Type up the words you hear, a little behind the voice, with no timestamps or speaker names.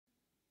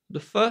The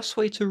first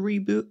way to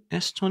reboot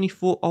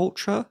S24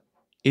 Ultra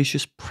is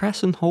just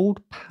press and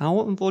hold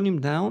power and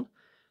volume down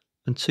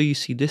until you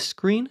see this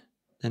screen,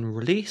 then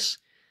release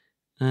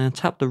and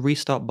tap the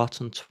restart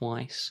button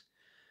twice.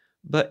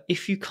 But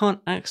if you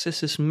can't access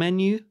this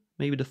menu,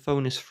 maybe the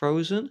phone is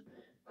frozen,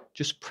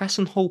 just press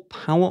and hold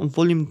power and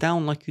volume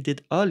down like you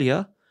did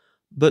earlier,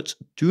 but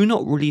do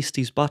not release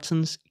these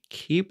buttons,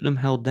 keep them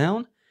held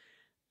down.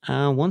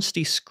 And once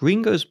the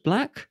screen goes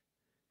black,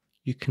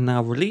 you can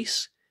now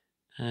release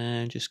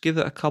and just give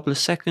it a couple of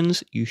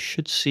seconds. You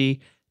should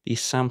see the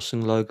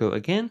Samsung logo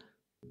again.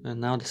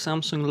 And now the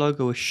Samsung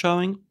logo is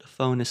showing, the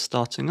phone is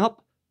starting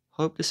up.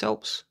 Hope this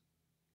helps.